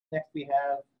Next, we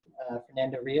have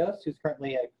Fernando Rios, who's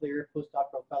currently a clear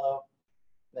postdoctoral fellow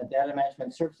in the Data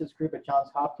Management Services Group at Johns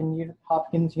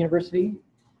Hopkins University.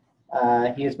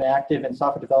 He has been active in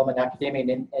software development, academia,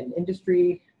 and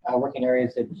industry, working in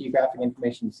areas of geographic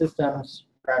information systems,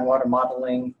 groundwater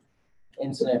modeling,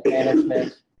 incident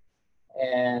management,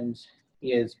 and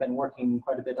he has been working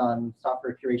quite a bit on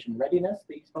software curation readiness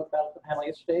that he spoke about at the panel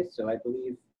yesterday. So I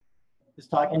believe this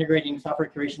talk, integrating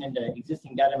software curation into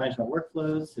existing data management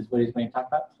workflows, is what he's going to talk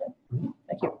about today.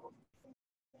 Thank you.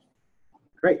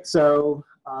 Great. So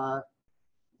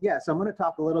yeah, so I'm going to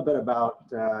talk a little bit about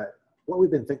what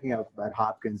we've been thinking of at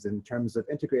Hopkins in terms of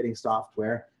integrating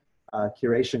software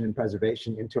curation and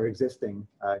preservation into our existing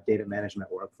data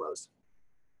management workflows.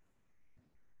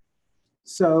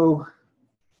 So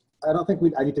I don't think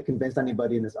I need to convince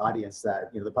anybody in this audience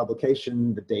that the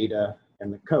publication, the data,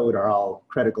 and the code are all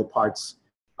critical parts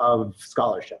of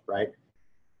scholarship, right?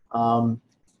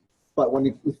 But when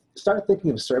we start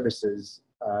thinking of services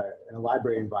in a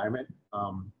library environment,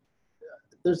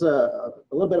 there's a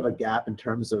little bit of a gap in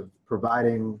terms of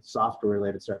providing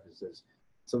software-related services.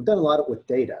 So we've done a lot with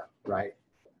data, right?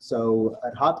 So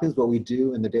at Hopkins, what we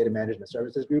do in the Data Management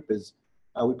Services Group is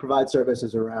we provide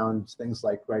services around things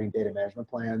like writing data management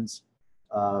plans,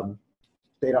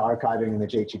 data archiving in the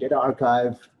JHE Data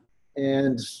Archive,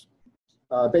 and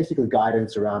basically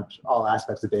guidance around all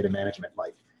aspects of data management.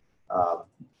 Like,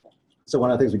 so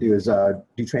one of the things we do is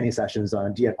do training sessions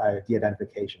on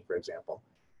de-identification, for example.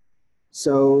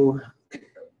 So,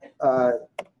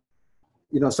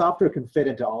 software can fit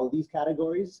into all of these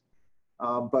categories,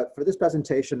 but for this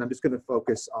presentation, I'm just going to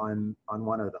focus on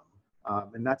one of them,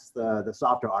 and that's the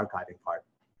software archiving part.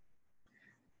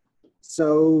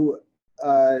 So,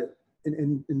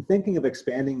 in thinking of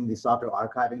expanding the software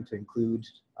archiving to include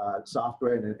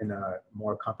software in a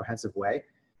more comprehensive way,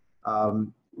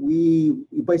 we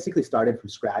basically started from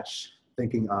scratch,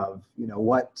 thinking of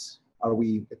what are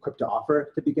we equipped to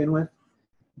offer to begin with,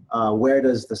 where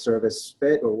does the service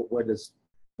fit, or where does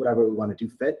whatever we want to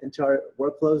do fit into our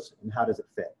workflows, and how does it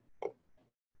fit?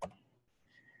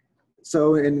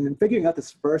 So in figuring out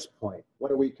this first point,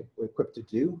 what are we equipped to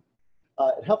do?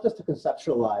 It helped us to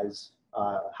conceptualize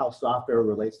how software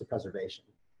relates to preservation.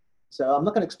 So I'm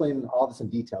not going to explain all this in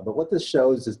detail, but what this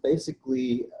shows is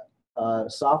basically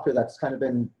software that's kind of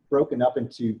been broken up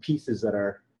into pieces that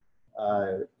are,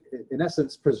 in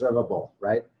essence, preservable,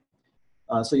 right?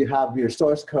 So you have your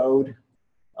source code,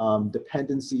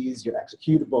 dependencies, your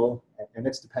executable, and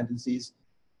its dependencies.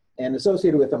 And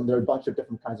associated with them, there are a bunch of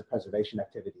different kinds of preservation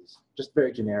activities, just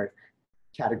very generic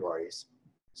categories.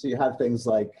 So you have things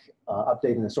like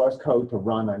updating the source code to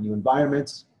run on new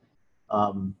environments,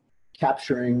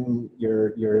 capturing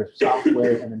your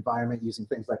software and environment using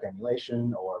things like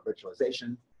emulation or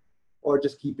virtualization, or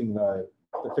just keeping the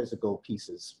physical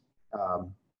pieces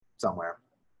somewhere.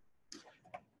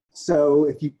 So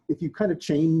if you kind of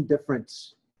chain different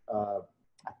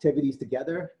activities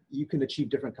together, you can achieve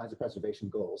different kinds of preservation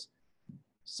goals.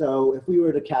 So if we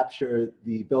were to capture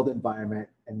the build environment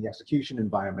and the execution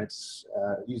environments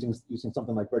using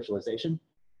something like virtualization,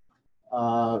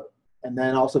 and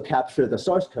then also capture the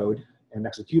source code and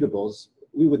executables,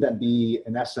 we would then be,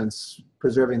 in essence,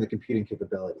 preserving the computing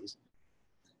capabilities.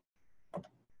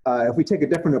 If we take a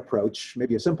different approach,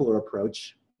 maybe a simpler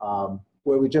approach,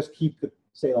 where we just keep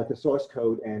say like the source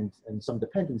code and some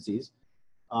dependencies,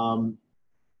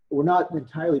 we're not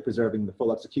entirely preserving the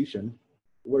full execution.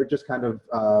 We're just kind of,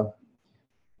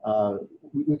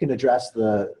 we can address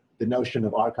the notion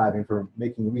of archiving for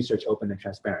making research open and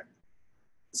transparent.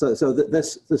 So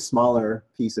this smaller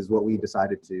piece is what we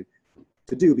decided to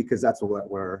do, because that's what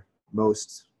we're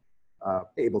most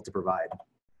able to provide.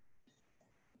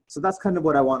 So that's kind of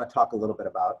what I want to talk a little bit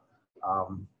about.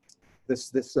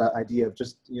 This idea of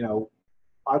just,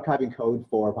 archiving code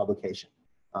for publication,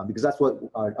 because that's what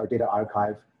our data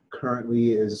archive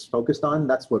currently is focused on.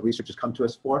 That's what researchers come to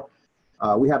us for.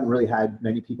 We haven't really had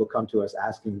many people come to us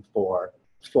asking for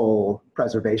full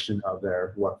preservation of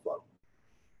their workflow.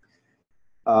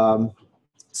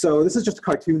 So this is just a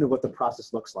cartoon of what the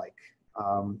process looks like.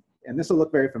 And this will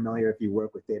look very familiar if you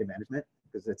work with data management,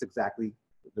 because it's exactly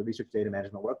the research data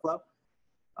management workflow.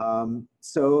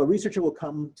 So a researcher will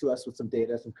come to us with some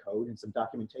data, some code, and some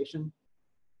documentation.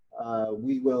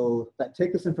 We will then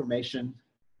take this information,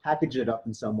 package it up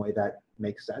in some way that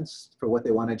makes sense for what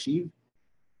they want to achieve,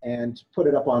 and put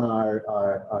it up on our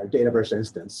Dataverse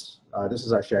instance. This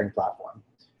is our sharing platform.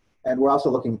 And we're also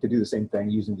looking to do the same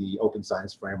thing using the open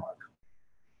science framework.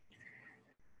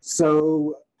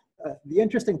 So the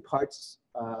interesting parts,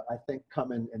 I think,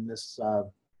 come in this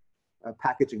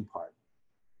packaging part.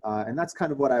 And that's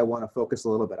kind of what I want to focus a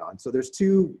little bit on. So there's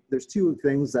two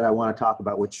things that I want to talk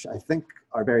about, which I think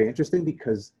are very interesting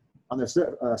because on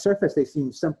the surface they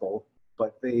seem simple,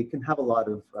 but they can have a lot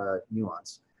of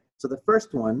nuance. So the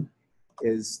first one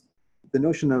is the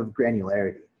notion of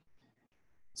granularity.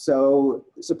 So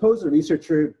suppose a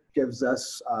researcher gives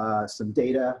us some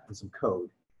data and some code,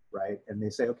 right? And they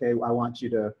say, okay, I want you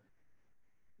to,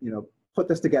 put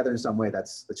this together in some way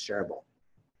that's shareable.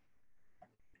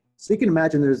 So you can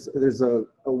imagine there's a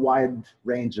wide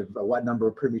range of a wide number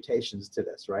of permutations to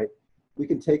this, right? We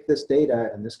can take this data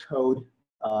and this code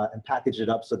and package it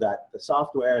up so that the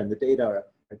software and the data are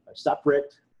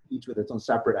separate, each with its own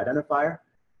separate identifier.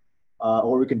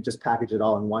 Or we can just package it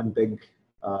all in one big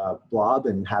blob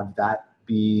and have that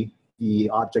be the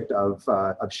object of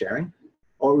sharing.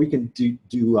 Or we can do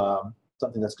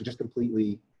something that's just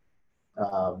completely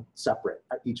separate,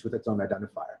 each with its own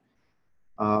identifier.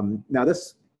 Now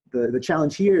the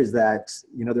challenge here is that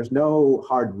there's no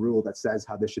hard rule that says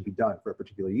how this should be done for a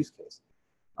particular use case.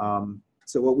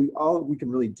 So all we can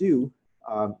really do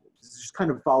is just kind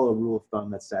of follow a rule of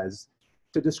thumb that says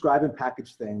to describe and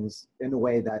package things in a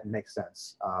way that makes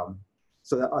sense,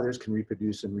 so that others can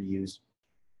reproduce and reuse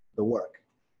the work.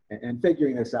 And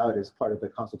figuring this out is part of the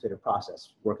consultative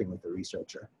process, working with the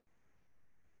researcher.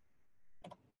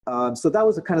 So that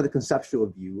was kind of the conceptual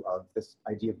view of this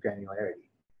idea of granularity.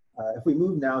 If we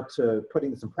move now to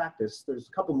putting this in practice, there's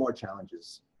a couple more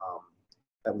challenges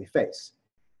that we face.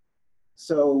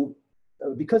 So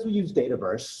because we use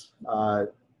Dataverse,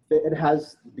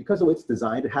 because of its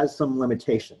design, it has some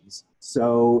limitations.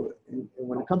 So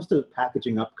when it comes to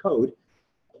packaging up code,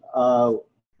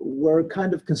 we're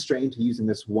kind of constrained to using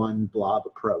this one blob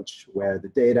approach where the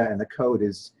data and the code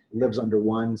lives under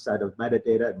one set of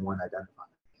metadata and one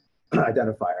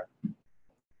identifier.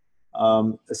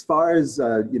 As far as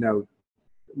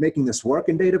making this work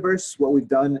in Dataverse, what we've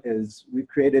done is we've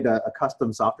created a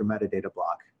custom software metadata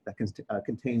block that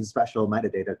contains special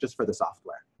metadata just for the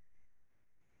software.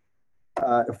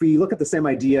 If we look at the same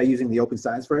idea using the Open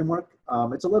Science Framework,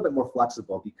 it's a little bit more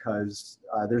flexible because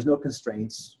there's no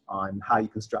constraints on how you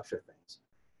can structure things.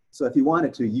 So if you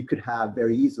wanted to, you could have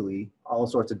very easily all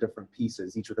sorts of different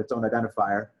pieces, each with its own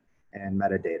identifier and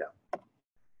metadata.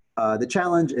 The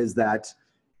challenge is that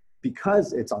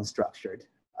because it's unstructured,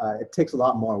 it takes a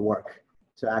lot more work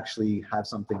to actually have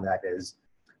something that is,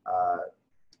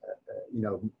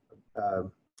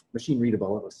 machine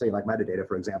readable, let's say like metadata,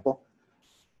 for example.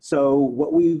 So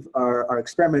what we are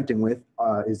experimenting with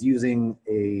is using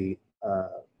a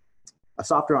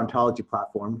software ontology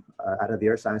platform out of the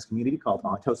earth science community called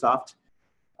Ontosoft.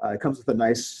 It comes with a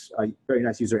very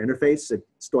nice user interface. It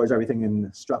stores everything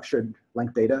in structured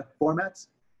linked data formats,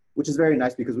 which is very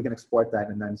nice because we can export that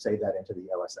and then save that into the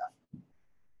OSF.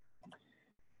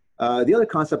 The other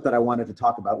concept that I wanted to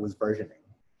talk about was versioning.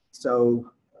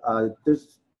 So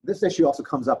this issue also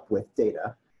comes up with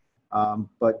data,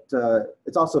 but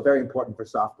it's also very important for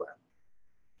software.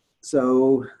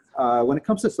 So when it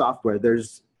comes to software,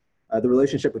 there's the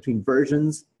relationship between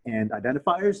versions and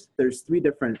identifiers. There's three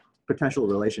different potential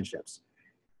relationships.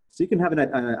 So you can have an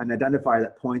identifier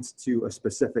that points to a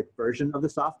specific version of the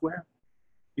software.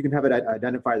 You can have an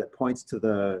identifier that points to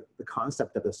the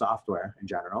concept of the software in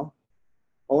general,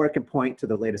 or it can point to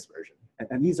the latest version.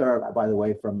 And these are, by the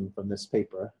way, from this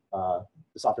paper, the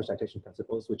Software Citation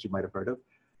Principles, which you might have heard of.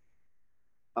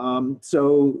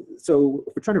 So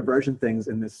if we're trying to version things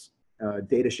in this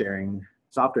data sharing,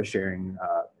 software sharing,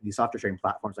 these software sharing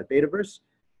platforms like Dataverse,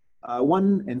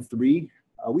 1 and 3,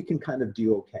 we can kind of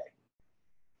do okay.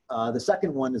 The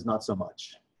second one is not so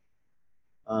much.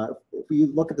 If we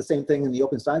look at the same thing in the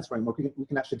Open Science Framework, we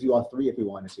can actually do all 3 if we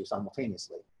wanted to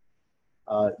simultaneously,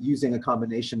 using a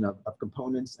combination of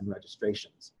components and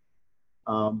registrations.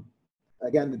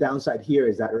 Again, the downside here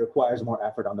is that it requires more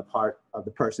effort on the part of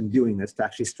the person doing this to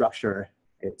actually structure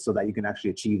it so that you can actually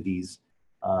achieve these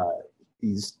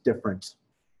different,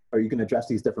 or you can address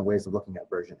these different ways of looking at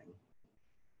versioning.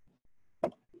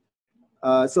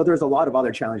 So there's a lot of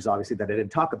other challenges, obviously, that I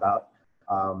didn't talk about.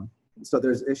 So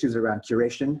there's issues around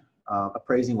curation,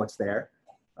 appraising what's there,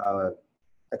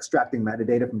 extracting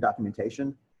metadata from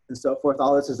documentation, and so forth.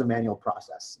 All this is a manual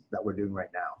process that we're doing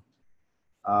right now.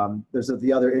 There's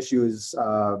the other issues.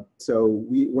 So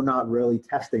we're not really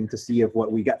testing to see if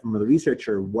what we get from the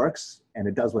researcher works and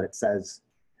it does what it says,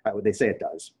 what they say it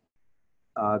does.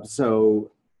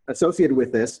 So associated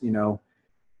with this, we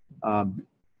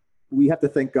have to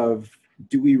think of,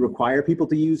 do we require people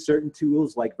to use certain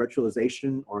tools like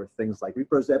virtualization or things like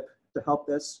ReproZip to help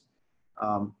this?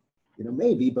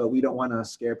 Maybe, but we don't want to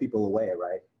scare people away,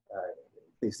 right?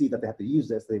 If they see that they have to use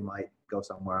this, they might go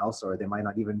somewhere else, or they might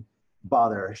not even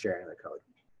bother sharing the code.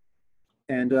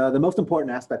 And the most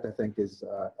important aspect, I think, is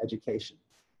education.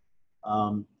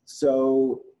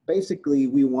 So basically,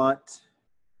 we want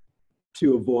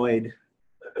to avoid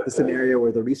the scenario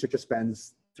where the researcher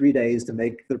spends 3 days to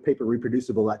make the paper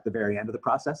reproducible at the very end of the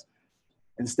process.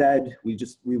 Instead,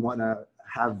 we want to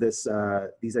have this,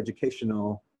 these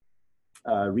educational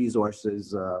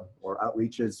resources or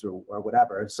outreaches or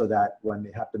whatever, so that when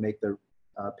they have to make their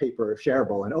paper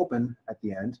shareable and open at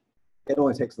the end, it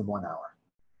only takes them 1 hour.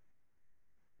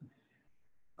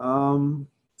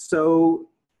 So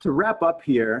to wrap up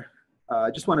here, I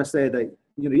just want to say that,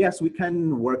 yes, we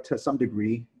can work to some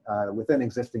degree within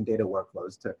existing data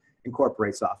workflows to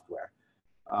incorporate software,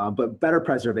 but better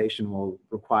preservation will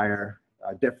require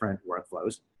different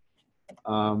workflows.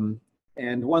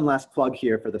 And one last plug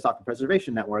here for the Software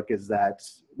Preservation Network is that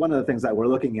one of the things that we're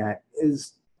looking at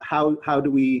is how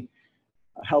do we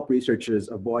help researchers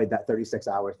avoid that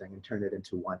 36-hour thing and turn it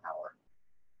into 1 hour.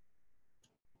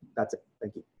 That's it.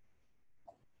 Thank you.